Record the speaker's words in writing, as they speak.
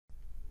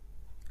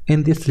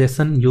In this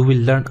lesson, you will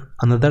learn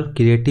another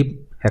creative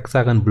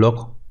hexagon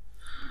block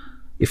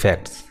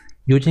effects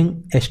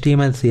using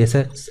HTML,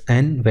 CSS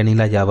and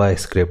vanilla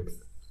JavaScript.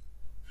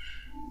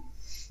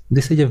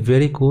 This is a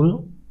very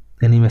cool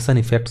animation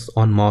effects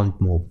on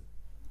Mousemove.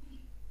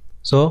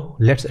 So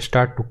let's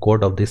start to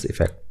code of this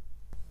effect.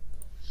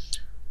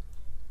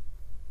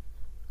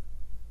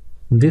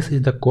 This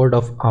is the code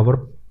of our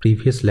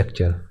previous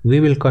lecture.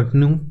 We will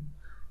continue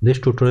this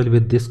tutorial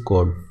with this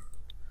code.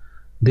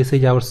 This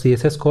is our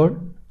CSS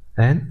code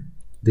and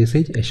this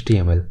is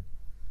HTML.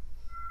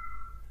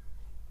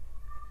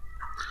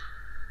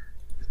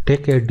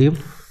 Take a div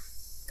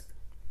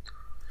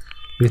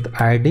with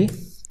ID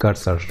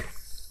cursor.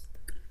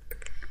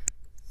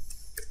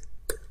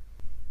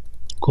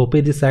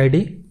 Copy this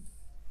ID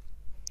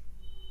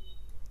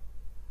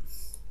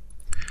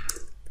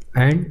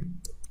and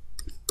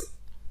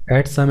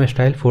add some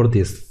style for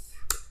this.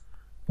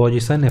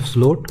 Position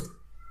absolute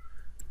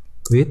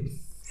with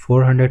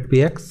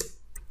 400px,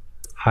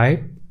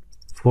 height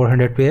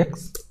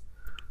 400px,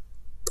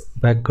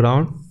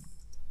 background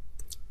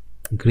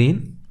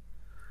green.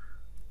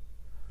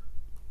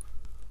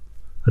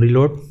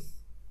 Reload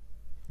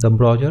the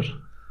browser.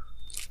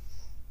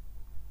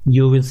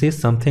 You will see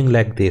something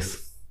like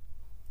this.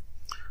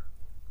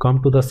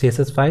 Come to the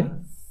CSS file.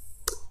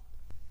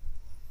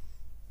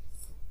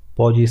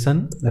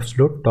 Position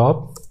absolute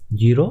top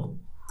 0,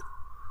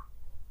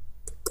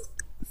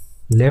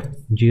 left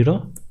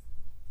 0,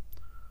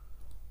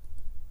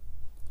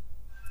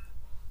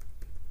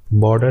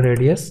 border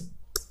radius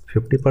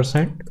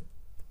 50%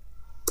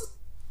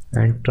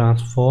 and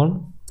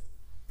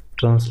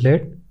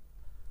translate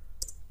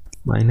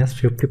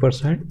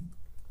 -50%,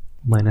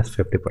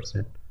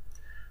 -50%.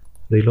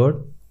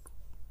 Reload.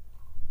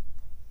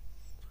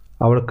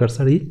 Our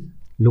cursor is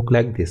look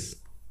like this.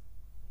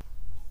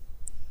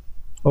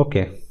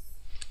 Okay,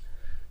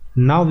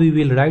 now we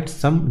will write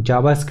some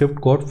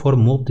JavaScript code for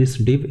move this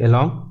div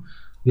along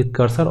with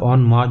cursor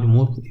on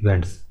Mousemove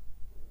events.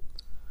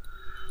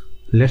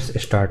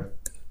 Let's start.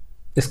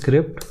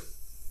 Script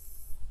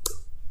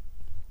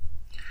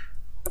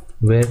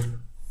where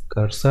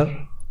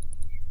cursor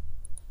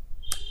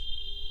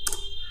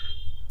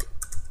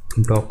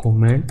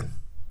document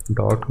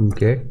dot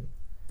get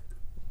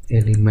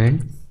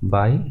element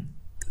by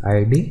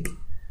ID.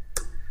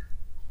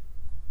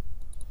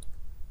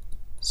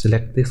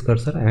 Select this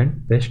cursor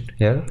and paste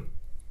here.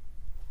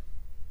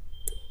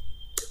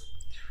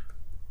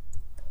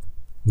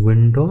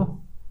 Window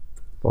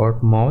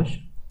dot mouse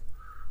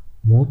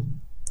move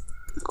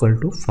equal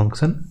to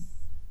function.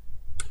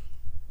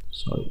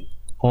 Sorry,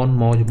 on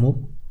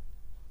Mousemove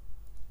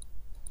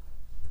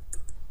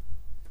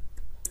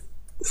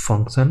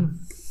function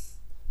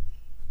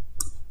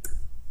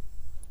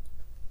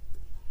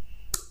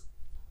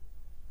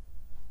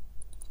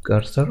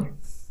cursor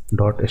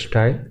dot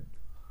style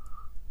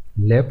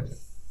left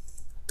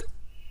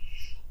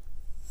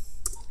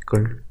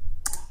equal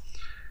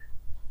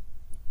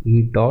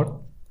e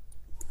dot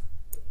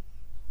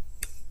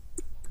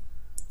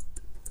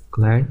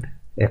client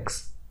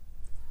x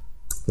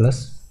plus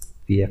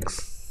px.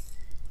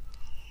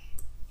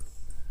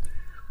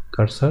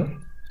 Cursor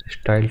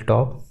style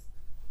top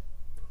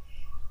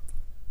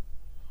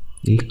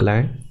e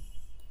client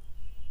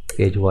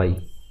page y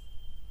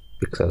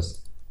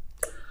pixels.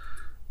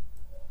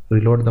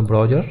 Reload the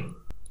browser.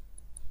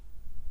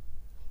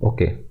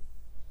 Okay,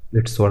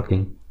 it's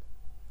working.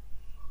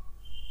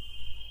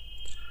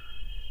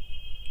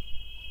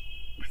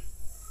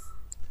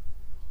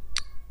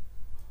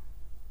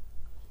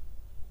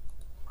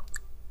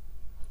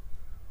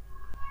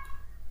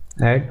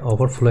 Add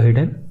overflow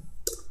hidden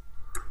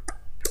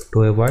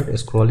to avoid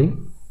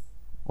scrolling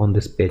on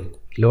this page.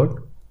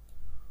 Load.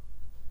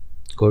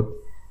 Good.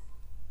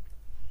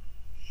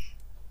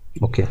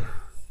 Okay.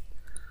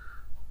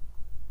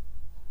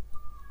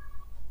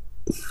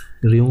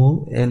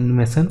 Remove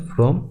animation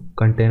from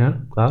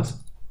container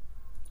class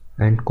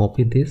and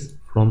copy this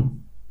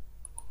from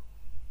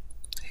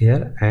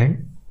here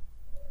and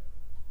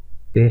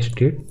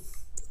paste it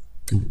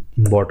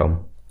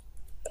bottom.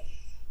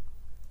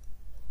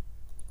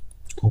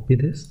 Copy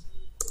this.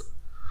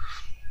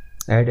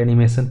 Add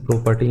animation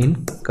property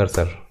in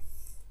cursor.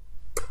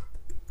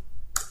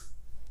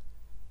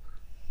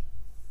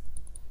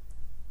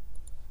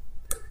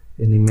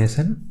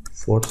 Animation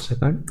 4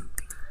 second,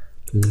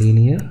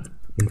 linear,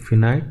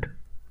 infinite.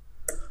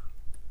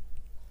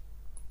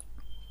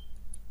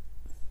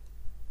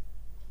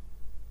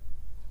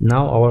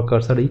 Now our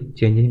cursor is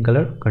changing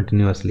color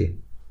continuously.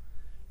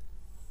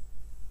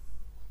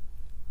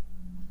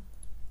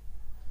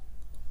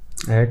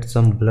 Add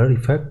some blur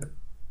effect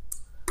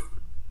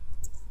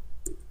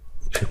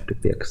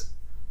 50px.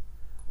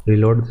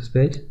 Reload this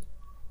page.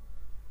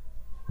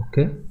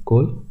 Okay,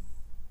 cool.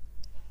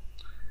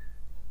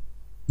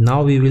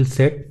 Now we will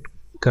set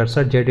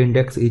cursor z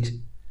index is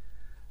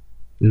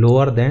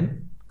lower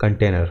than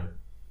container.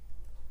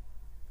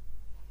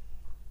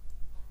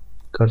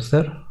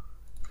 Cursor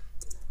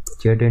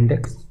z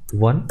index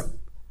 1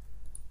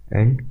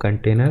 and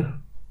container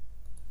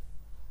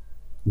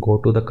go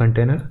to the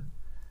container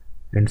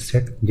and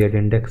set z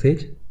index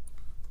is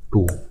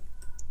 2.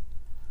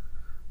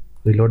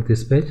 Reload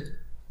this page.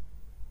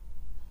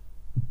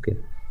 Okay,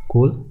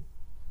 cool.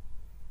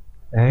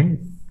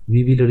 And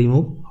we will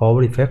remove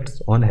hover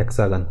effects on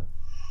Hexagon.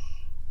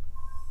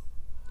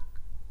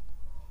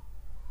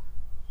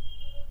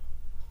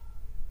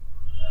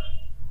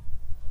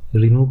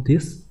 Remove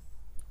this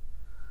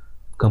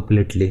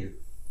completely.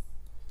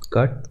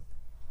 Cut,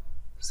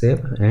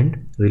 save,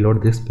 and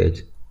reload this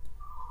page.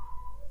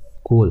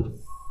 Cool.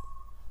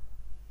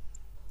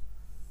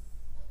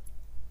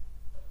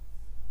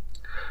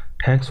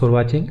 Thanks for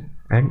watching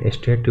and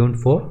stay tuned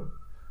for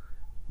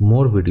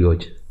more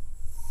videos.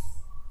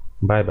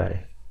 Bye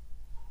bye.